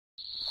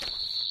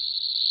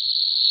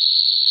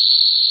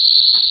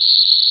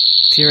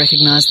you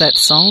recognise that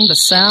song, The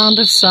Sound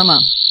of Summer.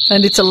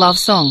 And it's a love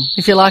song.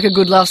 If you like a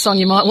good love song,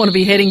 you might want to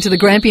be heading to the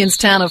Grampians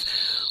town of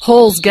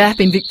Halls Gap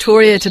in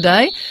Victoria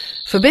today.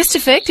 For best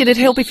effect, it'd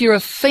help if you're a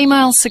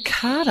female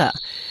cicada.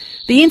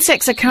 The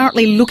insects are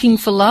currently looking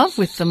for love,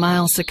 with the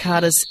male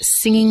cicadas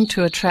singing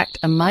to attract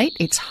a mate.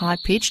 It's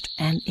high-pitched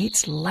and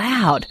it's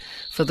loud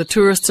for the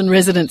tourists and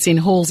residents in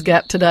Halls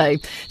Gap today.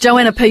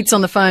 Joanna Pete's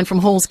on the phone from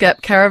Halls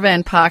Gap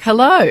Caravan Park.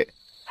 Hello.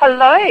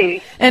 Hello.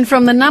 And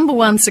from the number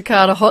one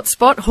cicada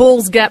hotspot,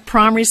 Halls Gap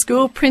Primary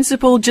School,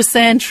 Principal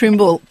Jasan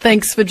Trimble.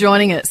 Thanks for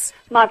joining us.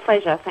 My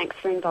pleasure. Thanks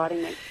for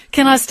inviting me.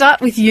 Can I start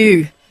with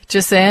you,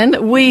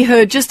 Jasan? We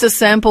heard just a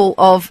sample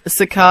of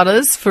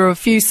cicadas for a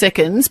few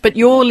seconds, but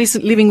you're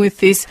living with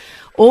this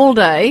all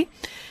day.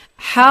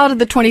 How did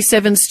the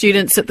 27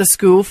 students at the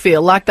school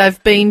feel? Like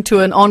they've been to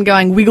an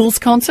ongoing Wiggles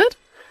concert?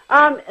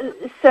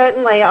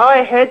 Certainly.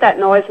 I heard that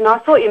noise and I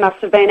thought you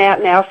must have been out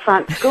in our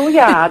front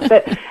schoolyard,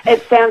 but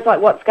it sounds like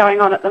what's going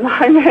on at the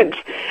moment.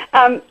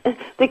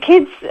 The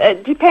kids,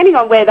 depending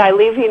on where they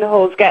live in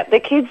Halls Gap, the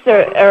kids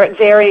are at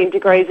varying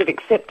degrees of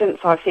acceptance,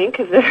 I think,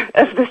 of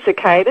the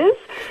cicadas.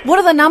 What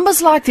are the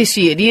numbers like this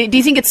year? Do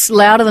you think it's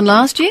louder than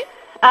last year?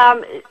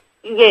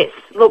 Yes.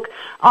 Look,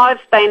 I've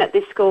been at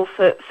this school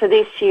for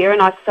this year,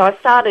 and I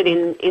started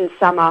in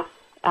summer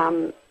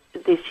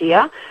this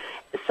year,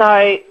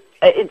 so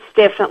it's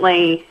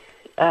definitely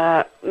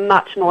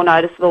much more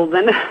noticeable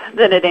than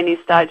at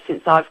any stage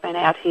since I've been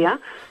out here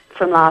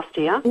from last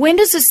year. When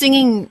does the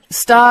singing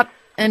start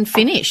and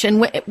finish?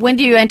 And when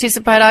do you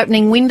anticipate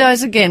opening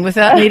windows again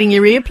without needing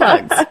your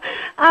earplugs?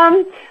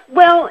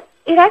 Well,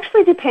 it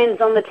actually depends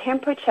on the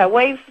temperature.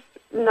 We've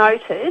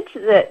noted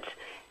that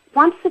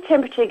once the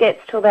temperature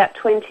gets to about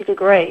 20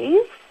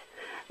 degrees,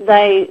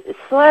 they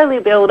slowly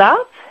build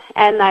up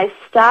and they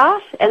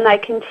start and they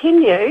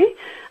continue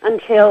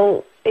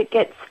until it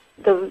gets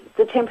the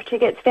temperature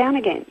gets down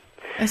again.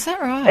 Is that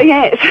right?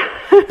 Yes.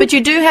 But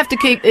you do have to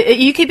keep... Are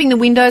you keeping the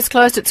windows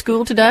closed at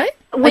school today?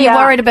 Are you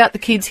worried about the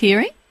kids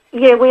hearing?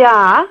 Yeah, we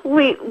are.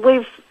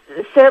 We've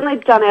certainly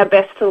done our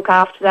best to look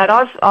after that.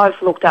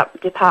 I've looked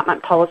up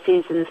department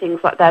policies and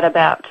things like that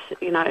about,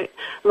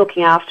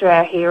 looking after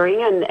our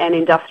hearing and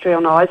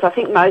industrial noise. I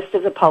think most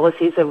of the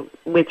policies are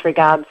with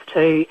regards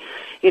to,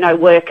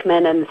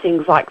 workmen and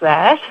things like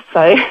that.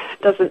 So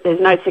there's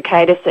no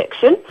cicada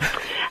section.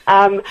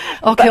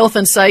 Health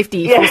and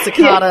safety for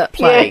cicada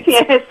plagues.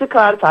 Yeah,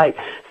 cicada plagues.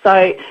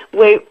 So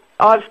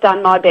I've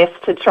done my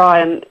best to try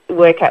and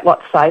work out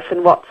what's safe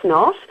and what's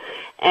not.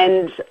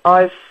 And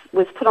I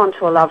was put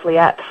onto a lovely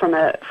app from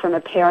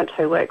a parent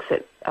who works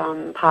at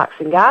Parks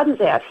and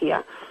Gardens out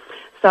here.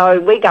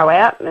 So we go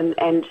out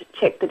and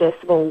check the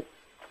decibel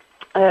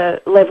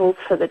levels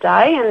for the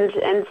day,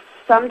 and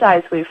some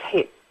days we've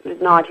hit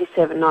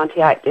 97,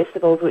 98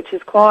 decibels, which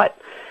is quite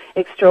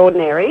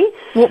extraordinary.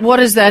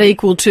 What is that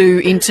equal to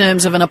in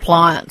terms of an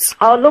appliance?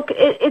 Oh, look,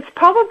 it's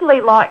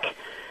probably like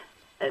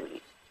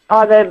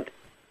either,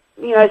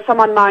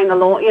 someone mowing the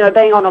lawn,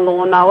 being on a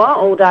lawnmower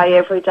all day,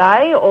 every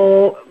day,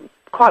 or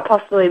quite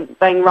possibly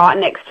being right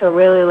next to a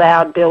really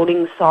loud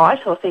building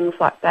site or things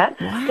like that.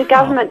 Wow. The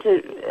government,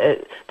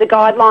 the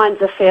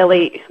guidelines are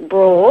fairly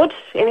broad.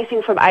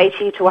 Anything from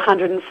 80 to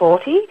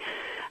 140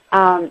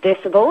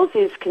 decibels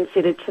is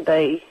considered to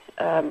be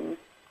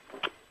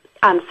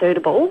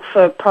unsuitable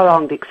for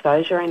prolonged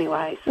exposure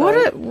anyway.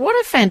 So. What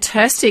a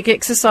fantastic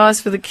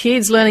exercise for the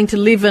kids, learning to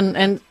live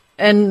and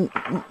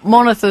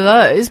monitor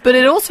those, but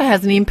it also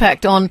has an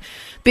impact on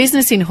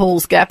business in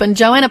Halls Gap. And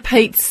Joanna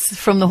Pete's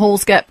from the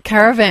Halls Gap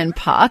Caravan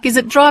Park. Is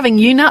it driving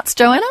you nuts,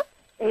 Joanna?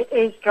 It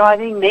is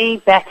driving me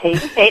batty.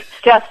 It's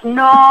just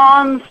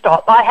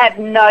non-stop. I have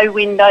no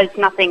windows,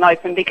 nothing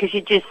open, because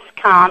you just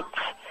can't.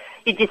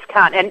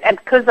 And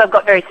because I've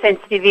got very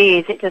sensitive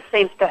ears, it just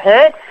seems to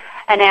hurt.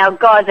 And our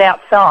guys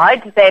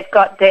outside, they've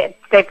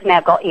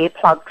now got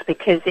earplugs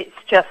because it's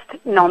just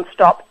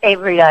non-stop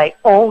every day,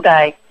 all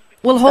day.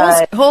 Well,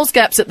 Halls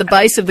Gap's at the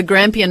base of the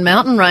Grampian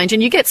mountain range,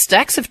 and you get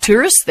stacks of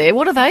tourists there.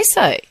 What do they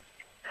say?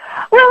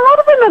 Well, a lot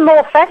of them are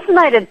more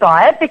fascinated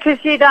by it because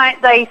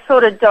they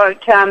sort of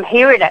don't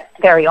hear it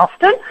very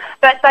often,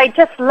 but they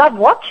just love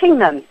watching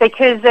them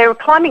because they're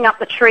climbing up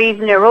the trees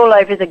and they're all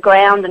over the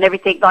ground and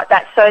everything like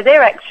that. So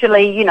they're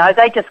actually,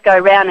 they just go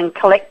around and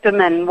collect them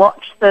and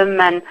watch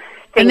them and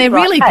things. And they're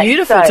like really that.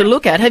 beautiful to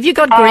look at. Have you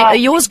got green? Are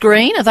yours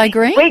green? Are they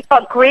green? We've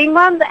got green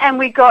ones and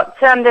we've got,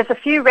 there's a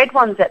few red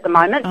ones at the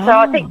moment. So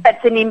I think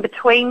that's an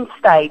in-between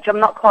stage. I'm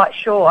not quite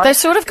sure. They've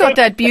sort of got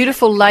that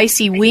beautiful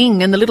lacy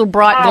wing and the little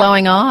bright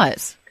glowing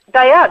eyes.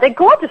 They are. They're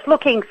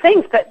gorgeous-looking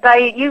things,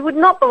 but you would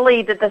not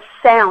believe that the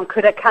sound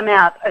could have come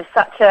out of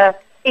such a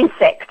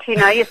insect.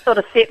 You're sort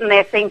of sitting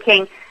there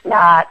thinking,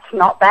 nah, it's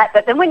not that.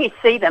 But then when you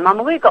see them,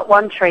 we've got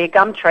one tree, a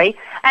gum tree,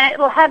 and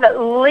it'll have at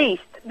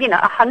least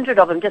 100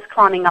 of them just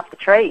climbing up the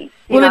trees.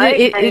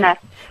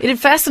 It'd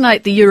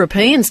fascinate the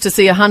Europeans to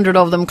see 100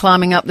 of them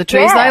climbing up the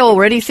trees. Yeah. They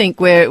already think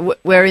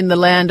we're in the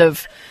land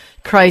of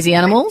crazy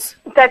animals?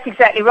 That's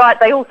exactly right.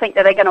 They all think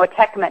that they're going to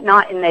attack them at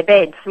night in their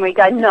beds, and we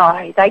go,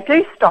 no, they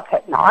do stop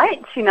at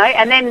night, you know.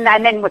 And then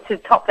to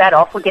top that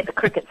off, we get the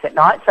crickets at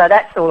night, so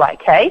that's all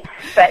okay,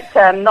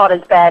 but not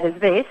as bad as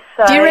this.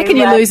 So, Do you reckon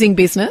you're losing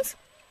business?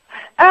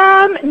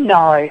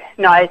 No.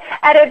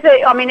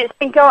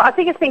 I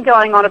think it's been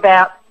going on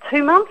about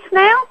 2 months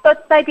now,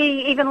 but maybe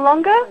even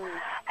longer.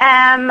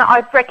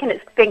 I reckon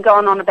it's been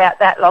going on about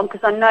that long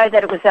because I know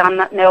that it was on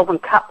that Melbourne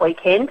Cup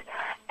weekend,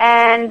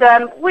 and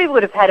we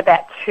would have had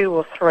about 2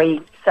 or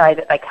 3 say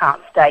that they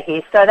can't stay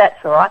here, so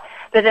that's all right.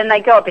 But then they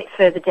go a bit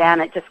further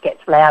down, it just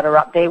gets louder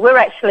up there. We're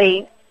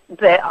actually,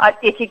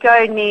 if you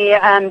go near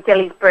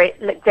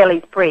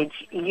Delhi's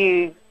Bridge,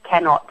 you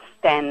cannot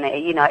stand there.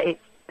 You know,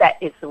 that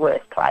is the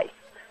worst place.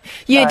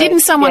 Yeah,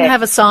 didn't someone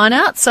have a sign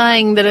out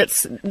saying that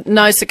it's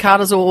no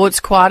cicadas or it's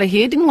quieter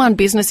here? Didn't one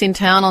business in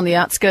town on the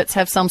outskirts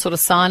have some sort of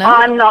sign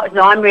out?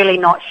 I'm really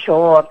not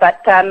sure, but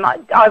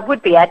I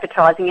would be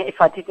advertising it if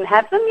I didn't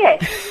have them,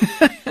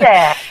 yes.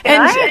 Yeah.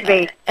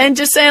 And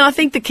just saying, I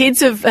think the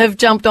kids have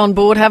jumped on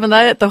board, haven't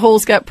they, at the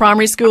Halls Gap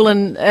Primary School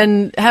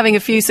and having a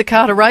few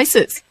cicada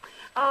races?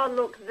 Oh,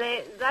 look,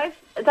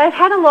 they've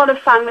had a lot of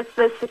fun with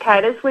the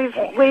cicadas. We've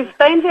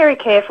been very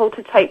careful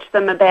to teach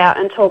them about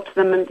and talk to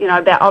them, and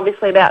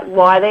about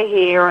why they're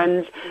here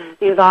and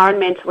the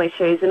environmental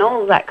issues and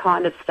all of that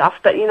kind of stuff.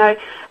 But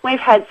we've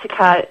had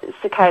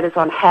cicadas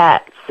on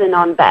hats and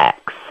on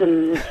backs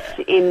and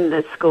in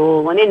the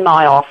school and in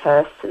my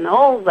office and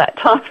all that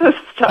type of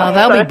stuff. Oh,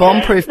 they'll be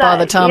bomb-proof by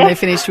the time they're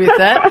finished with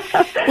that.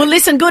 Well,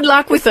 listen, good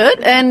luck with it,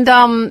 and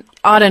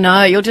I don't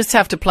know, you'll just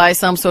have to play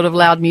some sort of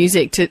loud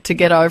music to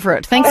get over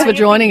it. Thanks for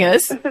joining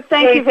us.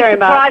 Thank you very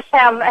much.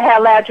 Surprised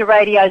how loud your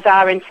radios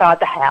are inside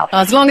the house.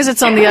 As long as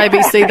it's on the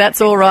ABC,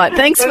 that's all right.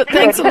 Thanks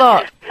a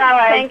lot.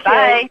 Thank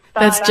you.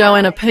 That's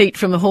Joanna Pete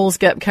from the Halls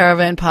Gap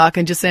Caravan Park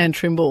and Jasan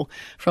Trimble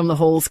from the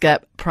Halls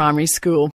Gap Primary School.